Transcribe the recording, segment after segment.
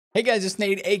Hey guys, it's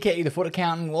Nate, aka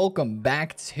TheFutAccountant. Welcome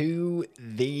back to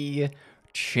the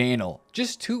channel.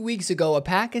 Just 2 weeks ago, a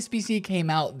pack SBC came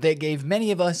out that gave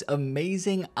many of us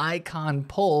amazing icon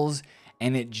pulls,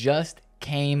 and it just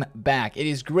came back. It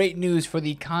is great news for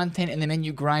the content and the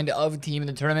menu grind of Team in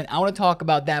the Tournament. I want to talk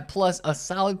about that, plus a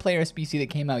solid player SBC that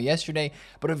came out yesterday,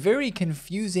 but a very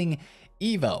confusing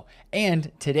Evo.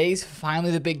 And today's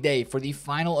finally the big day for the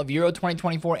final of Euro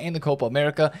 2024 and the Copa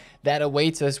America that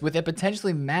awaits us, with a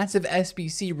potentially massive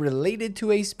SBC related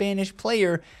to a Spanish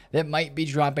player that might be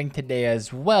dropping today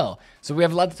as well. So we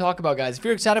have a lot to talk about, guys. If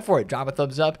you're excited for it, drop a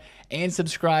thumbs up and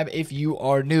subscribe if you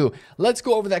are new. Let's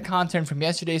go over that content from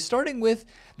yesterday, starting with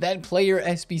that player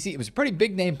SBC. It was a pretty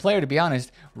big name player, to be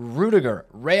honest. Rudiger,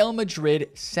 Real Madrid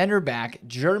center back,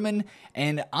 German,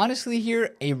 and honestly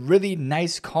here, a really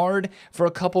nice card for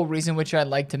a couple reasons which I'd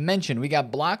like to mention. We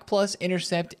got block plus,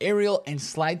 intercept, aerial, and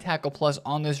slide tackle plus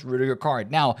on this Rudiger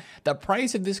card. Now, the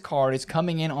price of this card is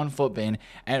coming in on Futbin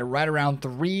at right around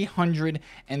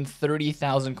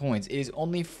 330,000 coins. It is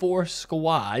only 4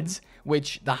 squads,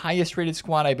 which the highest rated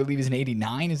squad I believe is an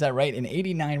 89. Is that right? An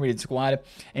 89 rated squad,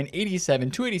 an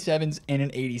 87, 2 87s, and an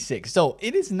 86. So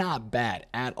it is not bad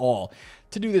at all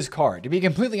to do this card. To be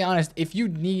completely honest, if you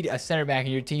need a center back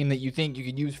in your team that you think you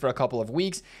could use for a couple of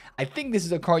weeks, I think this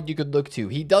is a card you could look to.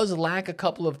 He does lack a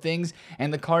couple of things,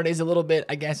 and the card is a little bit,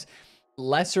 I guess,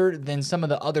 lesser than some of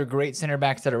the other great center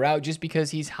backs that are out, just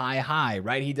because he's high,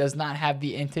 right? He does not have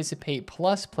the anticipate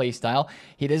plus playstyle.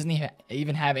 He doesn't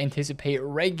even have anticipate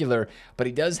regular, but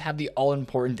he does have the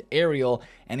all-important aerial,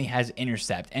 and he has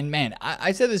intercept. And man,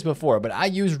 I said this before, but I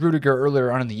used Rudiger earlier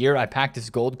on in the year. I packed his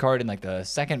gold card in like the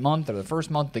second month or the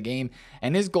first month of the game,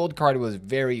 and his gold card was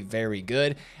very, very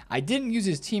good. I didn't use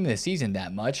his team of the season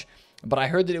that much, but I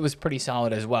heard that it was pretty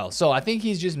solid as well. So I think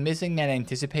he's just missing that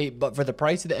anticipate, but for the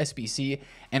price of the SBC,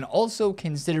 and also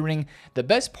considering the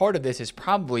best part of this is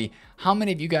probably how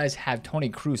many of you guys have Toni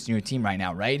Kroos in your team right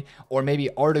now, right? Or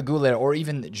maybe Arda Güler, or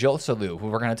even Joselu, who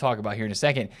we're going to talk about here in a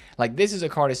second. Like, this is a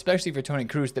card, especially for Toni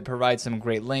Kroos, that provides some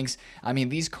great links. I mean,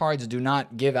 these cards do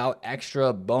not give out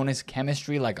extra bonus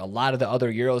chemistry like a lot of the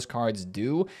other Euros cards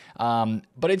do,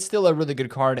 but it's still a really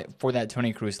good card for that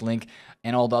Toni Kroos link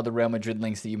and all the other Real Madrid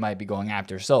links that you might be going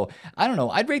after. So I don't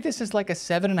know, I'd rate this as like a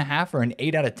 7.5 or an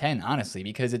 8 out of 10, honestly,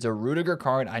 because it's a Rudiger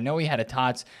card. I know he had a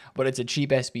TOTS, but it's a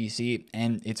cheap SBC,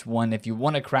 and it's one, if you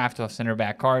want to craft a center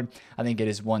back card, I think it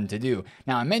is one to do.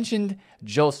 Now, I mentioned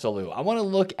Joselu. I want to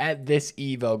look at this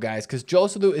Evo, guys, because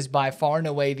Joselu is by far and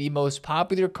away the most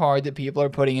popular card that people are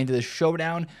putting into the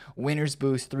Showdown Winners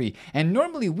Boost 3. And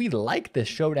normally we like the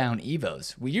Showdown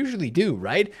Evos. We usually do,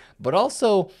 right? But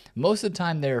also, most of the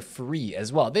time they're free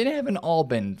as well. They haven't all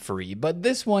been free, but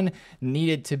this one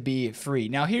needed to be free.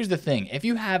 Now, here's the thing. If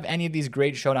you have any of these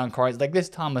great Showdown cards, like this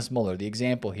Thomas Muller, the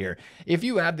example here, if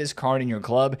you have this card in your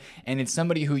club and it's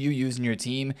somebody who you use in your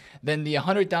team, then the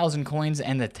 100,000 coins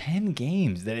and the 10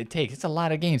 games that it takes, it's a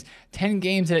lot of games, 10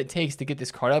 games that it takes to get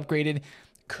this card upgraded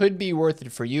could be worth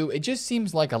it for you. It just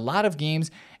seems like a lot of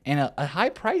games and a high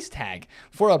price tag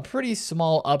for a pretty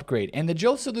small upgrade. And the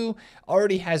Joselu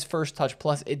already has First Touch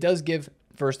Plus. It does give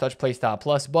First Touch Playstyle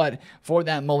Plus, but for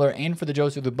that Muller and for the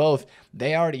Joselu both,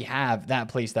 they already have that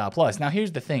Playstyle Plus. Now,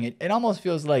 here's the thing. It almost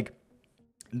feels like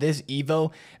this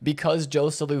Evo, because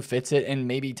Joselu fits it, and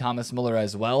maybe Thomas Muller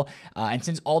as well, and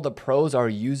since all the pros are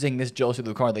using this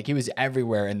Joselu card, like he was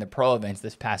everywhere in the pro events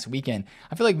this past weekend,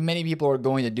 I feel like many people are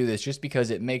going to do this just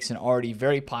because it makes an already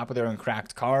very popular and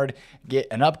cracked card get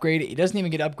an upgrade. It doesn't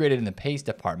even get upgraded in the pace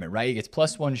department, right? It gets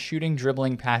 +1 shooting,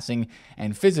 dribbling, passing,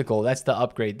 and physical. That's the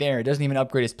upgrade there. It doesn't even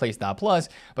upgrade his Playstyle Plus,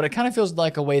 but it kind of feels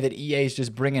like a way that EA is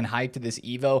just bringing hype to this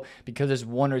Evo because there's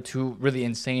 1 or 2 really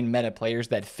insane meta players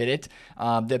that fit it,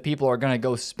 that people are going to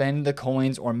go spend the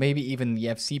coins or maybe even the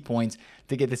FC points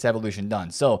to get this evolution done.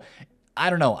 So I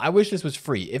don't know. I wish this was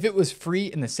free. If it was free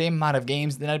in the same amount of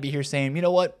games, then I'd be here saying, you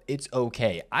know what? It's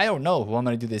okay. I don't know who I'm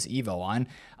going to do this Evo on.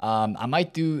 I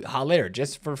might do Haller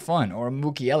just for fun, or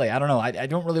Mukiele. I don't know. I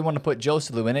don't really want to put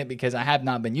Joselu in it because I have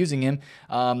not been using him.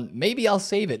 Maybe I'll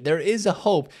save it. There is a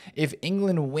hope if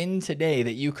England win today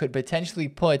that you could potentially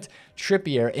put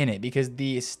Trippier in it, because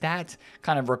the stat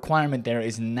kind of requirement there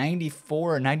is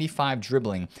 94 or 95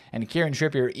 dribbling, and Kieran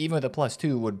Trippier, even with a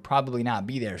 +2, would probably not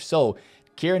be there. So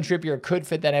Kieran Trippier could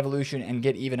fit that evolution and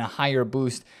get even a higher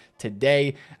boost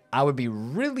today. I would be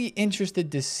really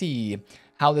interested to see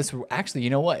how this actually, you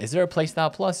know what? Is there a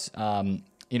Playstyle Plus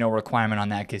requirement on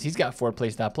that because he's got 4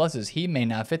 playstyle pluses. He may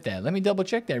not fit that. Let me double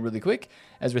check that really quick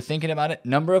as we're thinking about it.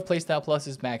 Number of playstyle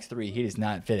pluses, max 3. He does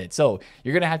not fit it. So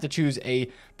you're going to have to choose a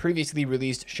previously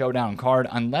released showdown card,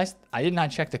 unless I did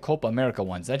not check the Copa America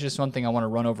ones. That's just one thing I want to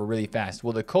run over really fast.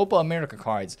 Well, the Copa America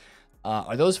cards,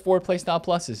 are those 4 playstyle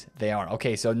pluses? They are.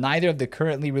 Okay, so neither of the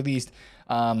currently released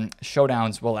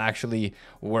showdowns will actually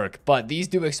work, but these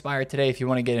do expire today. If you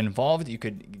want to get involved, you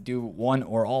could do 1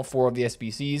 or all 4 of the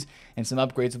SBCs, and some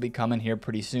upgrades will be coming here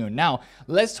pretty soon. Now,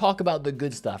 let's talk about the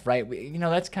good stuff, right?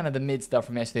 That's kind of the mid stuff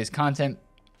from yesterday's content.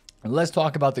 Let's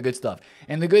talk about the good stuff.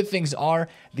 And the good things are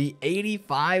the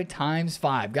 85 times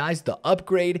 5. Guys, the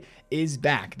upgrade is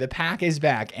back. The pack is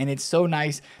back, and it's so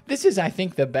nice. This is, I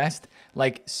think, the best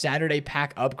Saturday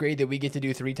pack upgrade that we get to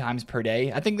do 3 times per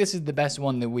day. I think this is the best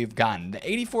one that we've gotten.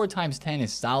 The 84 times 10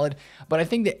 is solid, but I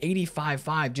think the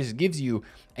 85-5 just gives you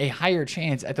a higher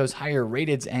chance at those higher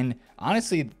rateds, and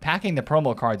honestly, packing the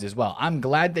promo cards as well. I'm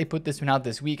glad they put this one out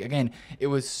this week. Again, it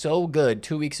was so good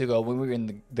 2 weeks ago when we were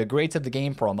in the Greats of the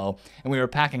Game promo, and we were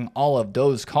packing all of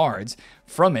those cards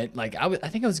from it. I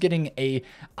think I was getting a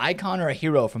icon or a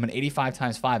hero from an 85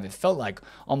 times 5. It felt like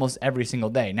almost every single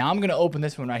day. Now I'm going to open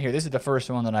this one right here. This is the first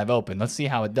one that I've opened. Let's see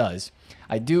how it does.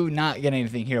 I do not get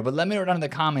anything here, but let me know down in the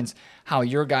comments how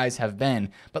your guys have been.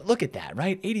 But look at that,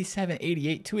 right? 87,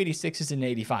 88, 286s, and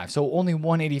 85. So only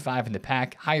 185 in the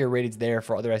pack. Higher rateds there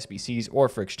for other SBCs or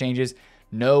for exchanges.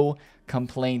 No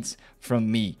complaints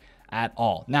from me at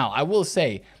all. Now, I will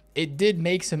say, it did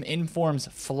make some informs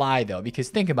fly, though, because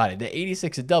think about it. The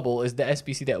 86 double is the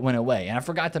SBC that went away. And I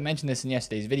forgot to mention this in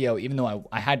yesterday's video, even though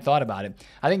I had thought about it.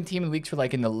 I think Team of the Weeks were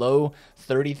in the low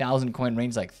 30,000 coin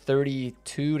range,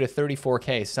 32 to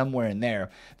 34K, somewhere in there.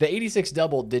 The 86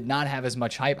 double did not have as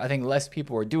much hype. I think less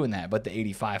people were doing that. But the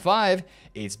 85-5,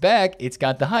 it's back. It's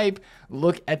got the hype.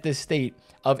 Look at the state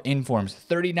of informs.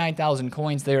 39,000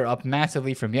 coins. They're up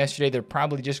massively from yesterday. They're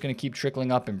probably just going to keep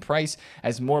trickling up in price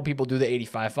as more people do the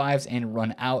 85-5s and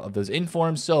run out of those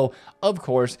informs. So, of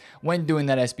course, when doing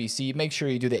that SBC, make sure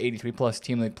you do the 83 plus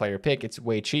Team League player pick. It's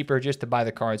way cheaper just to buy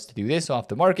the cards to do this off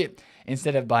the market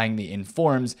instead of buying the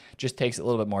informs. Just takes a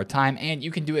little bit more time, and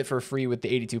you can do it for free with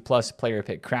the 82 plus player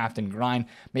pick craft and grind.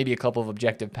 Maybe a couple of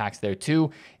objective packs there too.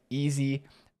 Easy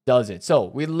does it. So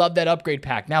we love that upgrade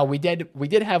pack. Now we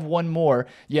did have one more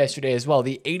yesterday as well,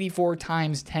 the 84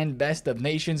 times 10 best of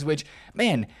nations, which,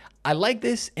 man, I like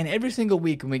this. And every single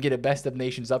week when we get a best of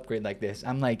nations upgrade like this,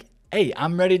 I'm like, hey,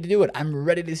 I'm ready to do it. I'm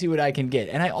ready to see what I can get.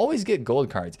 And I always get gold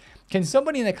cards. Can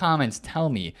somebody in the comments tell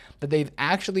me that they've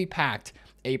actually packed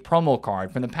a promo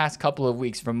card from the past couple of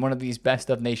weeks from one of these best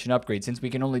of nation upgrades, since we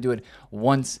can only do it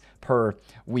once per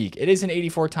week? It is an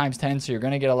 84 times 10, so you're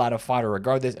going to get a lot of fodder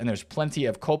regardless, and there's plenty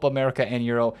of Copa America and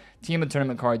Euro team and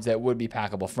tournament cards that would be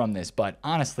packable from this. But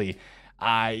honestly,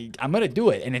 I'm going to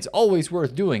do it, and it's always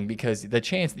worth doing because the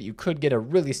chance that you could get a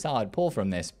really solid pull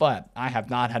from this, but I have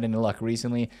not had any luck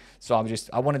recently, so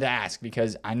I wanted to ask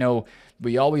because I know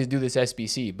we always do this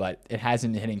SBC, but it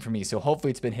hasn't been hitting for me, so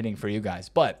hopefully it's been hitting for you guys.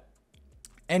 But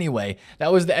anyway,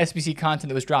 that was the SBC content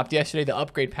that was dropped yesterday. The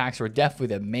upgrade packs were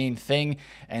definitely the main thing,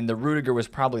 and the Rudiger was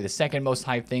probably the second most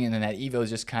hyped thing, and then that Evo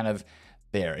is just kind of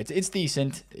there. It's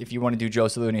decent if you want to do Joe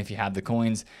Saluni if you have the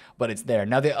coins, but it's there.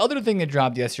 Now, the other thing that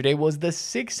dropped yesterday was the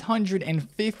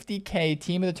 650K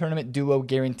Team of the Tournament Duo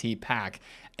Guarantee Pack.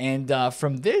 And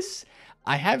from this,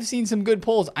 I have seen some good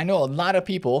pulls. I know a lot of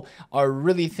people are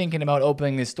really thinking about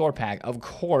opening this store pack, of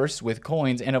course, with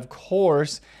coins, and of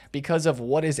course, because of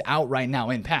what is out right now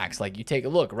in packs. Like, you take a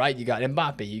look, right? You got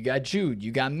Mbappe, you got Jude,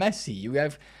 you got Messi, you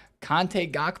have Conte,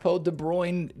 Gakpo, De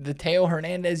Bruyne, the Teo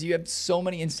Hernandez. You have so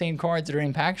many insane cards that are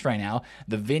in packs right now.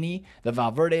 The Vinny, the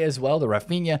Valverde as well, the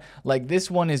Rafinha. Like, this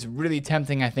one is really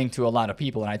tempting, I think, to a lot of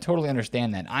people, and I totally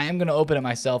understand that. I am going to open it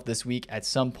myself this week at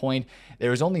some point.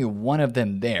 There's only one of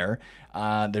them there.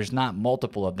 There's not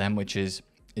multiple of them, which is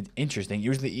interesting.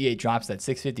 Usually EA drops that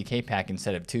 650K pack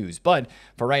instead of 2s, but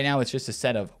for right now it's just a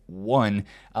set of 1.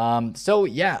 So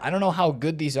yeah, I don't know how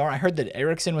good these are. I heard that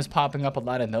Ericsson was popping up a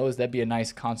lot in those. That'd be a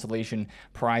nice consolation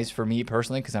prize for me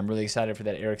personally, because I'm really excited for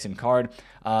that Ericsson card.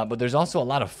 But there's also a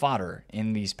lot of fodder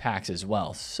in these packs as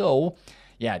well. So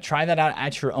yeah, try that out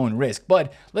at your own risk.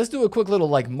 But let's do a quick little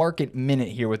market minute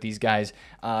here with these guys,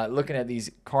 looking at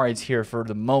these cards here for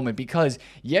the moment, because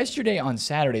yesterday on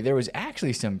Saturday, there was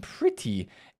actually some pretty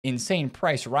insane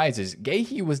price rises.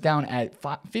 Gehi was down at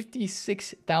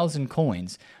 56,000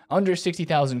 coins, under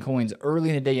 60,000 coins early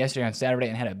in the day yesterday on Saturday,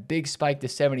 and had a big spike to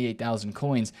 78,000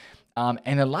 coins.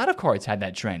 And a lot of cards had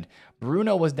that trend.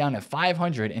 Bruno was down at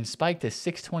 500 and spiked to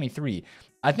 623.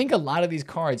 I think a lot of these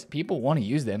cards, people want to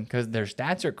use them because their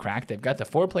stats are cracked. They've got the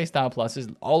 4 play style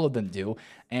pluses. All of them do.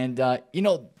 And,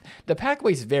 the pack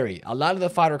weights vary. A lot of the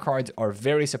fodder cards are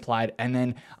very supplied. And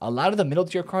then a lot of the middle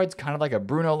tier cards, kind of like a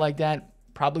Bruno like that,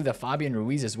 probably the Fabian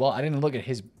Ruiz as well. I didn't look at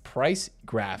his price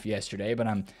graph yesterday, but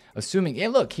I'm assuming, yeah,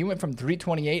 look, he went from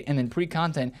 328 and then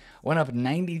pre-content went up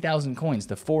 90,000 coins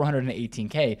to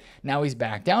 418K. Now he's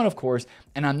back down, of course,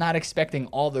 and I'm not expecting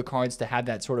all the cards to have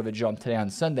that sort of a jump today on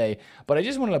Sunday, but I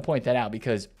just wanted to point that out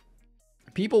because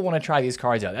people want to try these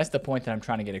cards out. That's the point that I'm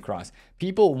trying to get across.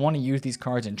 People want to use these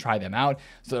cards and try them out.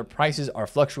 So their prices are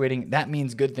fluctuating. That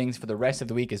means good things for the rest of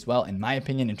the week as well, in my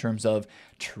opinion, in terms of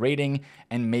trading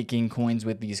and making coins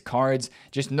with these cards.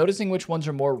 Just noticing which ones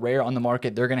are more rare on the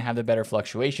market, they're going to have the better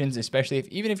fluctuations, especially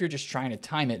even if you're just trying to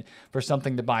time it for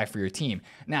something to buy for your team.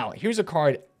 Now, here's a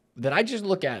card that I just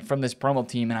look at from this promo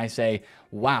team and I say,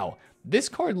 wow, this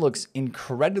card looks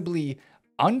incredibly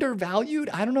undervalued.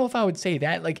 I don't know if I would say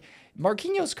that. Like,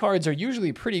 Marquinhos cards are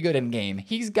usually pretty good in game.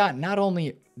 He's got not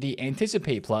only the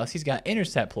Anticipate Plus, he's got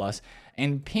Intercept Plus,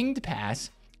 and Pinged Pass,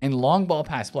 and Long Ball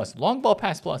Pass Plus. Long Ball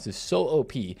Pass Plus is so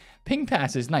OP. Ping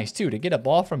Pass is nice too, to get a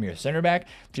ball from your center back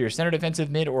to your center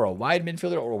defensive mid or a wide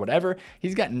midfielder or whatever.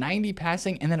 He's got 90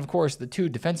 passing, and then of course the 2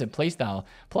 defensive playstyle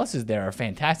pluses there are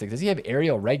fantastic. Does he have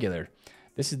aerial regular?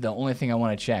 This is the only thing I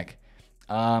want to check.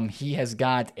 He has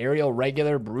got aerial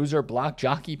regular, bruiser, block,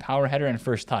 jockey, power header, and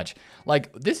first touch.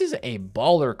 Like, this is a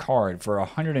baller card for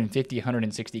 150,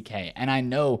 160K. And I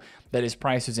know that his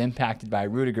price is impacted by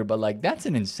Rudiger, but like, that's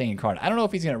an insane card. I don't know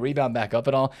if he's going to rebound back up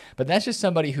at all, but that's just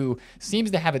somebody who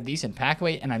seems to have a decent pack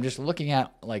weight. And I'm just looking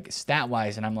at like stat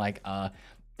wise, and I'm like,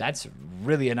 that's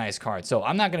really a nice card. So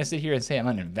I'm not going to sit here and say I'm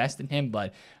going to invest in him,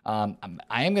 but I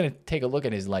am going to take a look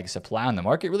at his like supply on the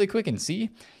market really quick and see.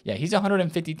 Yeah, he's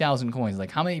 150,000 coins. Like,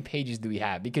 how many pages do we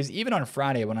have? Because even on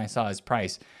Friday when I saw his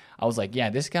price, I was like, yeah,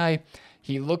 this guy,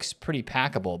 he looks pretty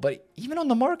packable. But even on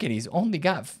the market, he's only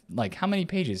got like how many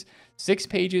pages? 6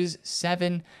 pages,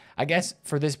 7. I guess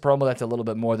for this promo, that's a little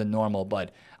bit more than normal,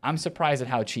 but I'm surprised at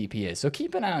how cheap he is. So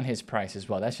keep an eye on his price as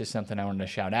well. That's just something I wanted to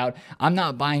shout out. I'm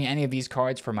not buying any of these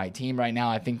cards for my team right now.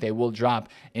 I think they will drop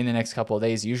in the next couple of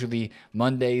days. Usually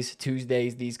Mondays,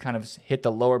 Tuesdays, these kind of hit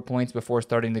the lower points before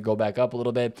starting to go back up a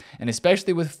little bit. And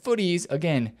especially with footies,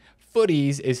 again,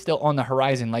 footies is still on the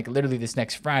horizon, like literally this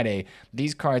next Friday.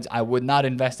 These cards I would not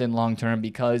invest in long term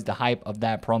because the hype of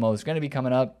that promo is going to be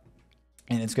coming up,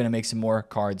 and it's going to make some more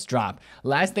cards drop.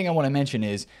 Last thing I want to mention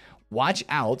is watch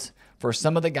out for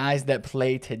some of the guys that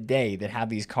play today that have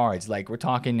these cards. Like, we're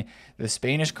talking the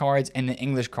Spanish cards and the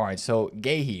English cards. So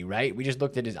Gehi, right? We just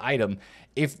looked at his item.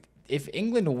 If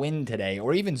England win today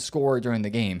or even score during the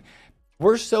game,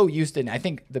 we're so used to, I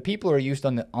think the people are used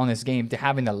on this game to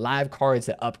having the live cards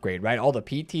that upgrade, right? All the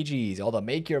PTGs, all the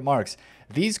make your marks.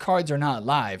 These cards are not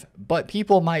live, but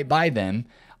people might buy them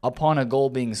upon a goal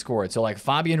being scored. So like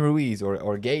Fabian Ruiz or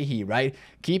Gehi, right?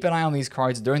 Keep an eye on these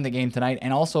cards during the game tonight,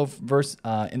 and also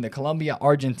in the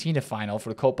Colombia-Argentina final for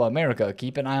the Copa America.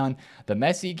 Keep an eye on the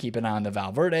Messi, keep an eye on the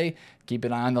Valverde, keep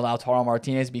an eye on the Lautaro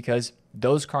Martinez, because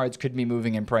those cards could be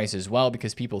moving in price as well,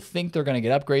 because people think they're going to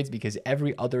get upgrades because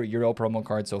every other Euro promo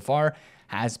card so far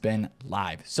has been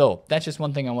live. So that's just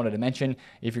one thing I wanted to mention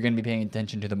if you're going to be paying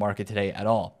attention to the market today at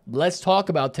all. Let's talk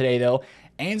about today though,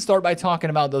 and start by talking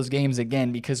about those games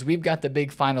again, because we've got the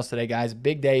big finals today, guys.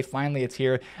 Big day. Finally, it's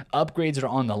here. Upgrades are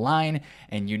on the line,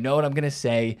 and you know what I'm going to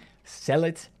say. Sell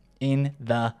it in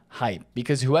the hype,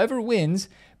 because whoever wins,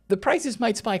 the prices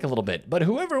might spike a little bit, but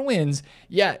whoever wins,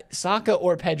 yeah, Saka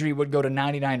or Pedri would go to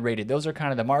 99 rated. Those are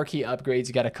kind of the marquee upgrades.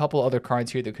 You got a couple other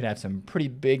cards here that could have some pretty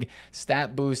big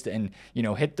stat boost and,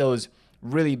 hit those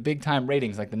really big time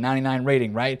ratings, like the 99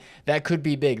 rating, right? That could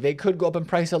be big. They could go up in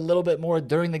price a little bit more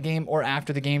during the game or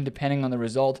after the game, depending on the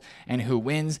result and who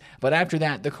wins. But after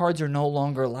that, the cards are no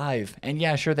longer live. And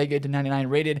yeah, sure, they get to 99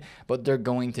 rated, but they're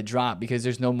going to drop because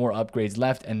there's no more upgrades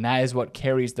left. And that is what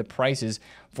carries the prices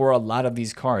for a lot of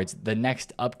these cards. The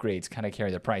next upgrades kind of carry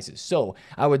the prices. So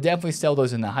I would definitely sell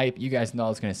those in the hype. You guys know I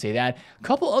was going to say that. A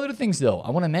couple other things though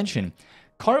I want to mention.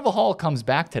 Carvajal comes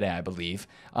back today, I believe,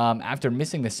 after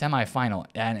missing the semifinal,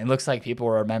 and it looks like people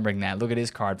are remembering that. Look at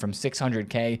his card from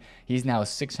 600K. He's now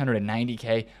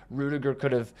 690K. Rudiger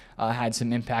could have had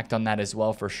some impact on that as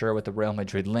well, for sure, with the Real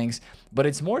Madrid links. But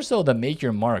it's more so the make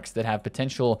your marks that have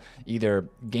potential either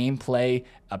gameplay,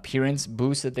 appearance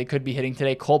boost that they could be hitting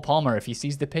today. Cole Palmer, if he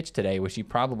sees the pitch today, which he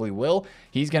probably will,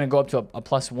 he's going to go up to a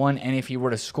 +1, and if he were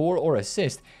to score or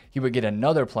assist, he would get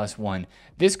another +1.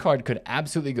 This card could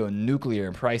absolutely go nuclear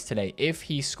in price today if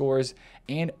he scores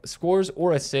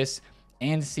or assists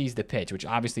and sees the pitch, which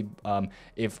obviously,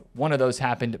 if one of those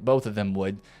happened, both of them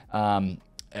would.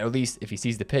 at least if he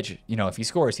sees the pitch, you know, if he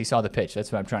scores, he saw the pitch.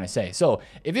 That's what I'm trying to say. So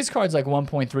if this card's like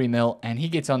 1.3 mil and he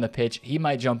gets on the pitch, he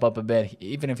might jump up a bit.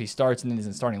 Even if he starts and then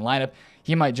isn't starting lineup,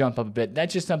 he might jump up a bit.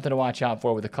 That's just something to watch out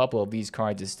for with a couple of these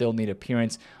cards that still need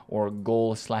appearance or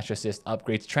goal/assist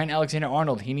upgrades. Trent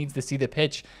Alexander-Arnold, he needs to see the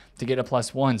pitch to get a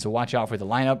 +1. So watch out for the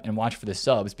lineup and watch for the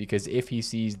subs, because if he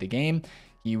sees the game,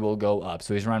 he will go up.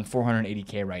 So he's around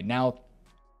 480K right now.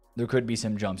 There could be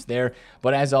some jumps there.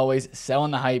 But as always, sell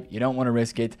on the hype. You don't want to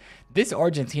risk it. This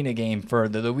Argentina game for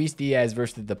the Luis Diaz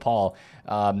versus DePaul,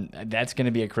 that's going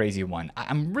to be a crazy one.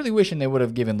 I'm really wishing they would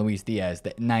have given Luis Diaz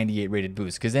the 98 rated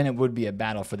boost, because then it would be a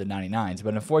battle for the 99s.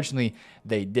 But unfortunately,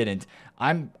 they didn't.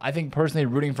 I think personally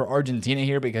rooting for Argentina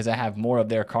here because I have more of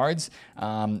their cards.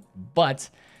 But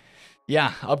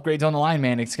yeah, upgrades on the line,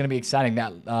 man. It's going to be exciting.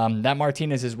 That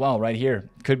Martinez as well right here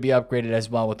could be upgraded as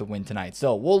well with the win tonight.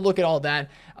 So we'll look at all that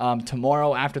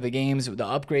tomorrow after the games. The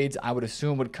upgrades, I would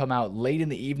assume, would come out late in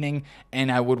the evening. And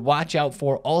I would watch out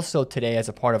for also today as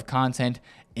a part of content,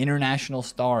 international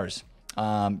stars.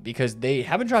 Because they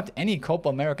haven't dropped any Copa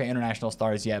America international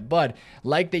stars yet, but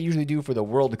like they usually do for the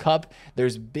World Cup,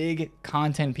 there's big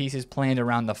content pieces planned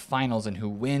around the finals and who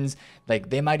wins. Like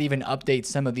they might even update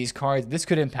some of these cards. This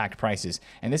could impact prices,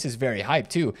 and this is very hype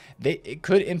too. It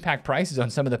could impact prices on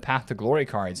some of the Path to Glory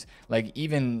cards. Like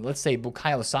even, let's say,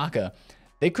 Bukayo Saka,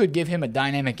 they could give him a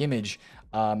dynamic image.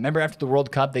 Remember after the World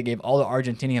Cup, they gave all the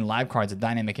Argentinian live cards of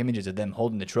dynamic images of them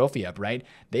holding the trophy up, right?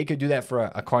 They could do that for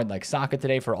a card like Saka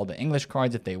today for all the English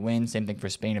cards if they win. Same thing for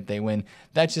Spain if they win.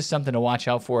 That's just something to watch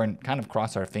out for and kind of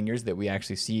cross our fingers that we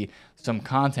actually see some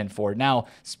content for. Now,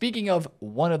 speaking of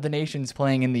one of the nations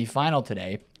playing in the final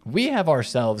today, we have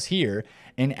ourselves here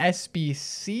an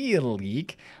SBC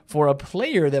leak for a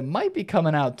player that might be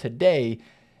coming out today.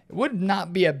 Would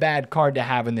not be a bad card to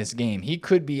have in this game. He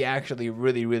could be actually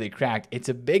really, really cracked. It's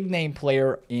a big name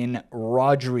player in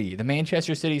Rodri. The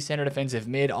Manchester City center defensive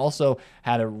mid also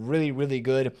had a really, really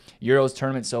good Euros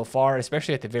tournament so far,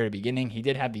 especially at the very beginning. He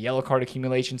did have the yellow card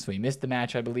accumulation, so he missed the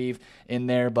match, I believe, in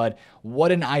there. But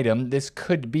what an item this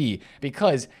could be,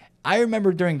 because I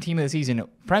remember during Team of the Season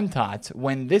Prem Tots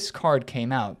when this card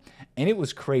came out, and it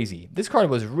was crazy. This card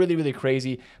was really, really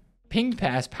crazy. Ping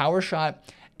pass, power shot,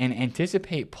 and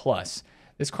Anticipate Plus.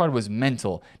 This card was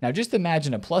mental. Now, just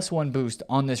imagine a +1 boost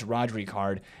on this Rodri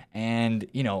card, and,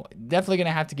 you know, definitely going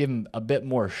to have to give him a bit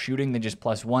more shooting than just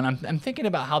 +1. I'm thinking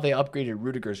about how they upgraded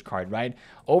Rudiger's card, right?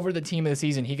 Over the Team of the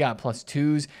Season, he got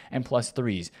 +2s and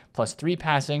 +3s. +3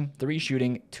 passing, 3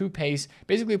 shooting, 2 pace,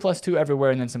 basically +2 everywhere,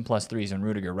 and then some +3s on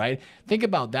Rudiger, right? Think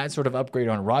about that sort of upgrade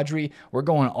on Rodri. We're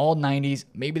going all 90s.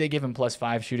 Maybe they give him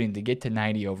 +5 shooting to get to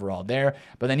 90 overall there,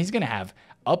 but then he's going to have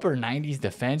upper 90s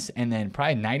defense and then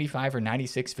probably 95 or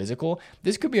 96 physical.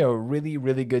 This could be a really,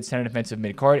 really good center defensive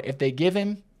mid card. If they give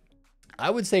him,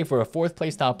 I would say for a 4th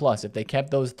playstyle plus, if they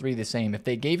kept those 3 the same, if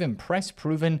they gave him press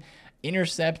proven,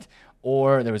 intercept,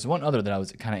 or there was one other that I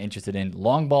was kind of interested in,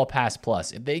 long ball pass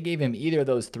plus. If they gave him either of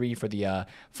those 3 for the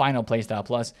final playstyle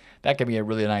plus, that could be a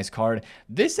really nice card.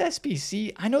 This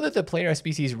SBC, I know that the player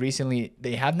SBCs recently,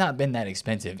 they have not been that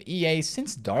expensive. EA,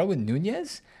 since Darwin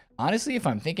Nunez, honestly, if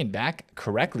I'm thinking back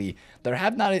correctly, there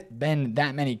have not been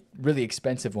that many really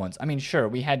expensive ones. I mean, sure,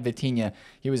 we had Vitinha.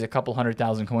 He was a couple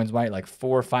 100,000 coins, right? Like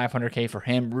 400 or 500K for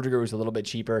him. Rudiger was a little bit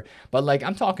cheaper. But, like,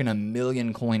 I'm talking a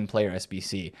million coin player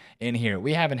SBC in here.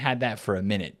 We haven't had that for a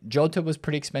minute. Jota was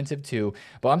pretty expensive too,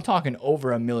 but I'm talking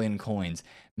over 1 million coins.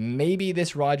 Maybe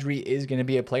this Rodri is going to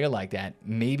be a player like that.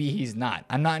 Maybe he's not.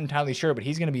 I'm not entirely sure, but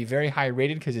he's going to be very high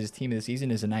rated because his Team of the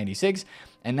Season is a 96,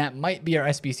 and that might be our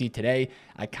SBC today.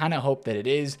 I kind of hope that it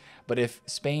is, but if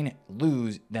Spain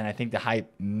lose, then I think the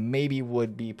hype maybe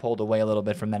would be pulled away a little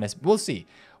bit from that. We'll see.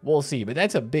 We'll see, but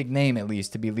that's a big name at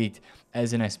least to be leaked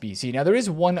as an SBC. Now, there is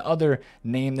one other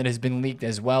name that has been leaked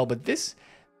as well, but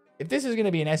if this is going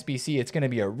to be an SBC, it's going to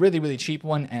be a really, really cheap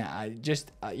one, and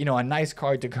just you know, a nice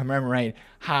card to commemorate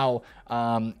how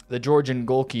the Georgian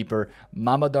goalkeeper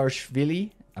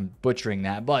Mamadarshvili, I'm butchering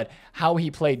that, but how he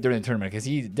played during the tournament, because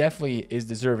he definitely is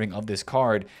deserving of this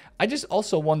card. I just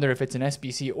also wonder if it's an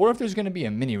SBC or if there's going to be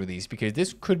a mini release, because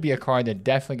this could be a card that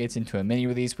definitely gets into a mini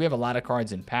release. We have a lot of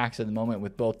cards in packs at the moment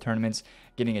with both tournaments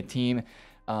getting a team.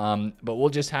 But we'll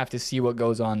just have to see what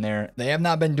goes on there. They have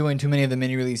not been doing too many of the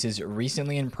mini releases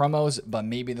recently in promos, but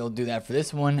maybe they'll do that for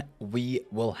this one. We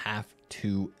will have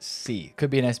to see. Could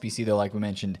be an SBC though, like we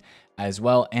mentioned as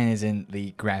well, and is in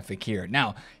the graphic here.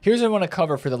 Now, here's what I want to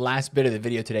cover for the last bit of the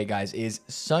video today, guys, is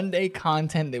Sunday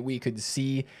content that we could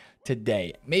see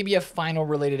today. Maybe a final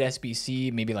related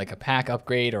SBC, maybe like a pack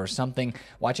upgrade or something.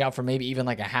 Watch out for maybe even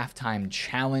like a halftime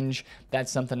challenge.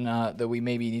 That's something that we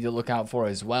maybe need to look out for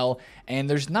as well. And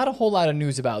there's not a whole lot of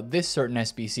news about this certain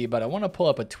SBC, but I want to pull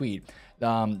up a tweet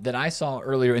that I saw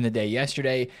earlier in the day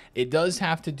yesterday. It does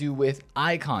have to do with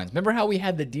icons. Remember how we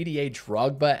had the DDA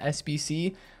Drogba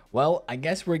SBC? Well, I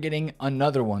guess we're getting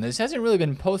another one. This hasn't really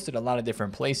been posted a lot of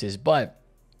different places, but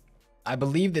I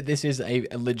believe that this is a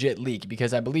legit leak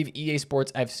because I believe EA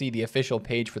Sports FC, the official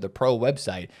page for the Pro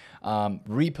website,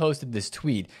 reposted this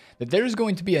tweet that there's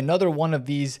going to be another one of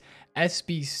these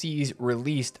SBCs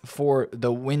released for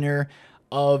the winner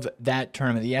of that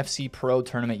tournament, the FC Pro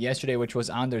tournament yesterday, which was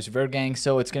Anders Vergang.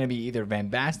 So it's going to be either Van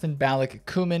Basten, Ballack,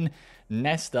 Koeman,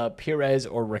 Nesta, Perez,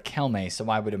 or Riquelme. So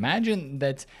I would imagine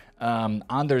that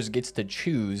Anders gets to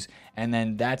choose, and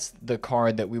then that's the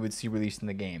card that we would see released in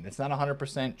the game. That's not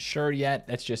 100% sure yet.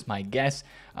 That's just my guess.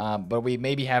 But we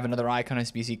maybe have another Icon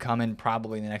SBC coming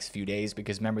probably in the next few days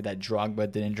because remember that Drogba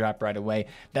didn't drop right away.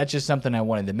 That's just something I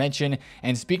wanted to mention.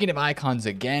 And speaking of icons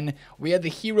again, we had the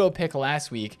hero pick last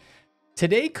week.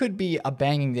 Today could be a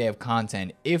banging day of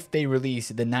content if they release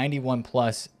the 91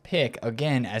 plus pick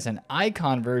again as an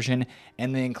icon version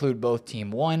and they include both Team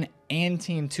 1 and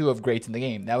Team 2 of greats in the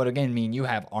game. That would again mean you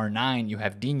have R9, you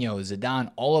have Dino,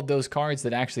 Zidane, all of those cards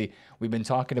that actually we've been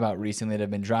talking about recently that have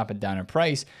been dropping down in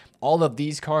price. All of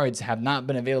these cards have not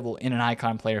been available in an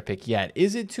icon player pick yet.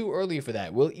 Is it too early for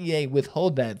that? Will EA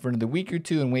withhold that for another week or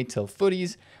two and wait till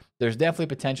footies? There's definitely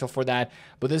potential for that,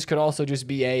 but this could also just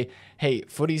be a, hey,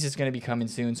 footies is going to be coming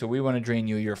soon, so we want to drain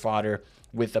you your fodder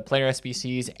with the player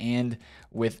SBCs and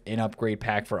with an upgrade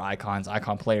pack for icons,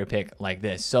 icon player pick like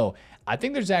this. So I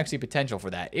think there's actually potential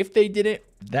for that. If they did it,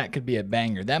 that could be a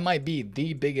banger. That might be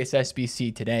the biggest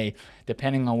SBC today,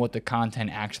 depending on what the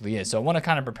content actually is. So I want to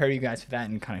kind of prepare you guys for that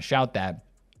and kind of shout that.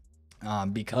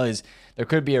 Because there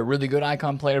could be a really good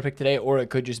icon player pick today, or it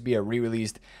could just be a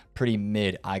re-released pretty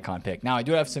mid icon pick. Now, I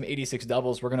do have some 86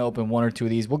 doubles. We're going to open one or two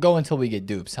of these. We'll go until we get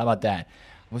dupes. How about that?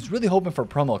 I was really hoping for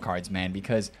promo cards, man,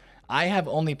 because I have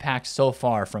only packed so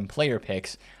far from player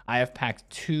picks. I have packed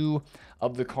 2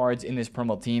 of the cards in this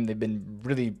promo team. They've been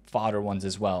really fodder ones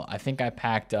as well. I think I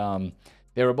packed...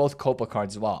 they were both Copa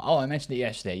cards as well. Oh, I mentioned it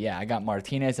yesterday. Yeah, I got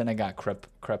Martinez and I got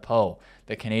Crepeau,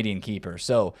 the Canadian keeper.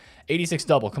 So, 86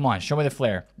 double. Come on, show me the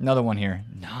flare. Another one here.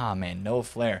 Nah, man, no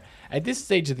flare. At this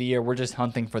stage of the year, we're just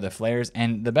hunting for the flares.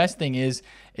 And the best thing is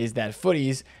that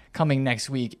footies coming next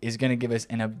week is going to give us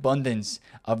an abundance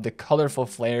of the colorful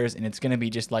flares. And it's going to be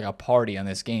just like a party on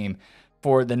this game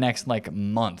for the next like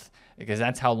month, because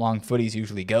that's how long footies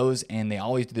usually goes, and they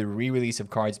always do the re-release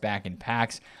of cards back in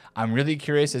packs. I'm really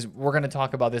curious, as we're going to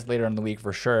talk about this later in the week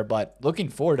for sure, but looking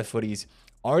forward to footies.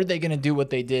 Are they going to do what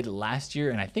they did last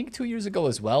year, and I think 2 years ago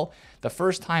as well? The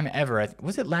first time ever,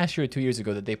 was it last year or 2 years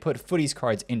ago, that they put footies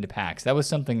cards into packs? That was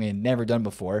something they had never done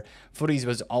before. Footies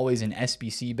was always an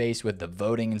SBC base with the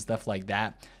voting and stuff like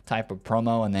that type of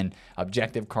promo, and then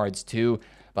objective cards too.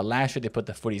 But last year they put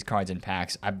the footies cards in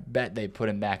packs. I bet they put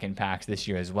them back in packs this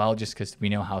year as well, just because we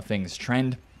know how things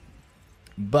trend.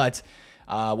 But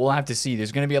we'll have to see.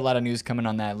 There's going to be a lot of news coming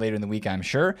on that later in the week, I'm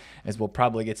sure, as we'll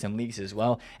probably get some leaks as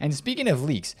well. And speaking of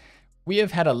leaks, we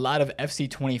have had a lot of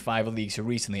FC25 leaks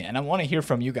recently, and I want to hear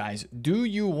from you guys. Do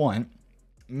you want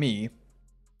me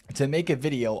to make a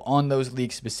video on those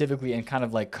leaks specifically and kind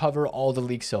of like cover all the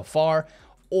leaks so far?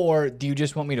 Or do you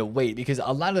just want me to wait? Because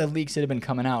a lot of the leaks that have been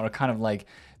coming out are kind of like,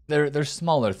 they're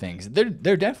smaller things. They're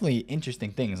definitely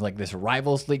interesting things, like this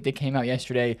Rivals leak that came out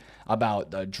yesterday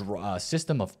about the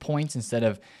system of points instead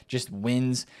of just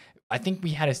wins. I think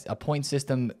we had a point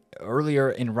system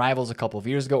earlier in Rivals a couple of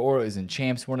years ago, or it was in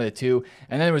Champs, one of the two.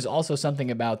 And then there was also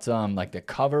something about like the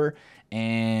cover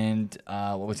and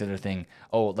what was the other thing?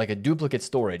 Oh, like a duplicate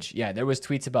storage. Yeah, there was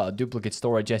tweets about a duplicate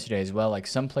storage yesterday as well, like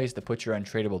some place to put your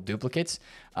untradeable duplicates.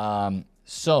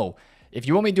 So if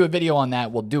you want me to do a video on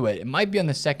that, we'll do it. It might be on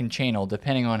the second channel,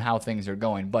 depending on how things are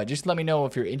going. But just let me know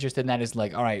if you're interested in that. Is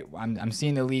like, all right, I'm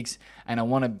seeing the leaks, and I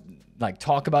want to like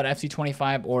talk about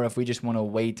FC25, or if we just want to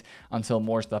wait until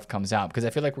more stuff comes out, because I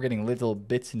feel like we're getting little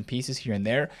bits and pieces here and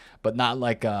there, but not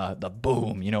like the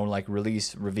boom, you know, like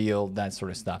release, reveal, that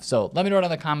sort of stuff. So let me know in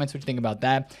the comments what you think about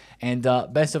that, and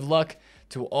best of luck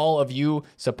to all of you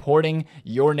supporting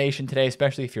your nation today,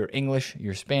 especially if you're English,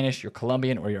 you're Spanish, you're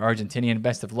Colombian, or you're Argentinian.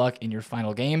 Best of luck in your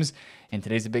final games. And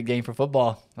today's a big game for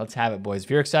football. Let's have it, boys. If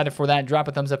you're excited for that, drop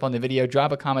a thumbs up on the video.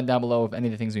 Drop a comment down below of any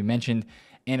of the things we mentioned.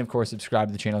 And, of course, subscribe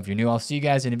to the channel if you're new. I'll see you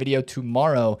guys in a video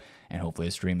tomorrow, and hopefully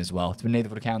a stream as well. It's been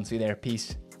TheFutAccountant. See you there.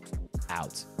 Peace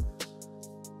out.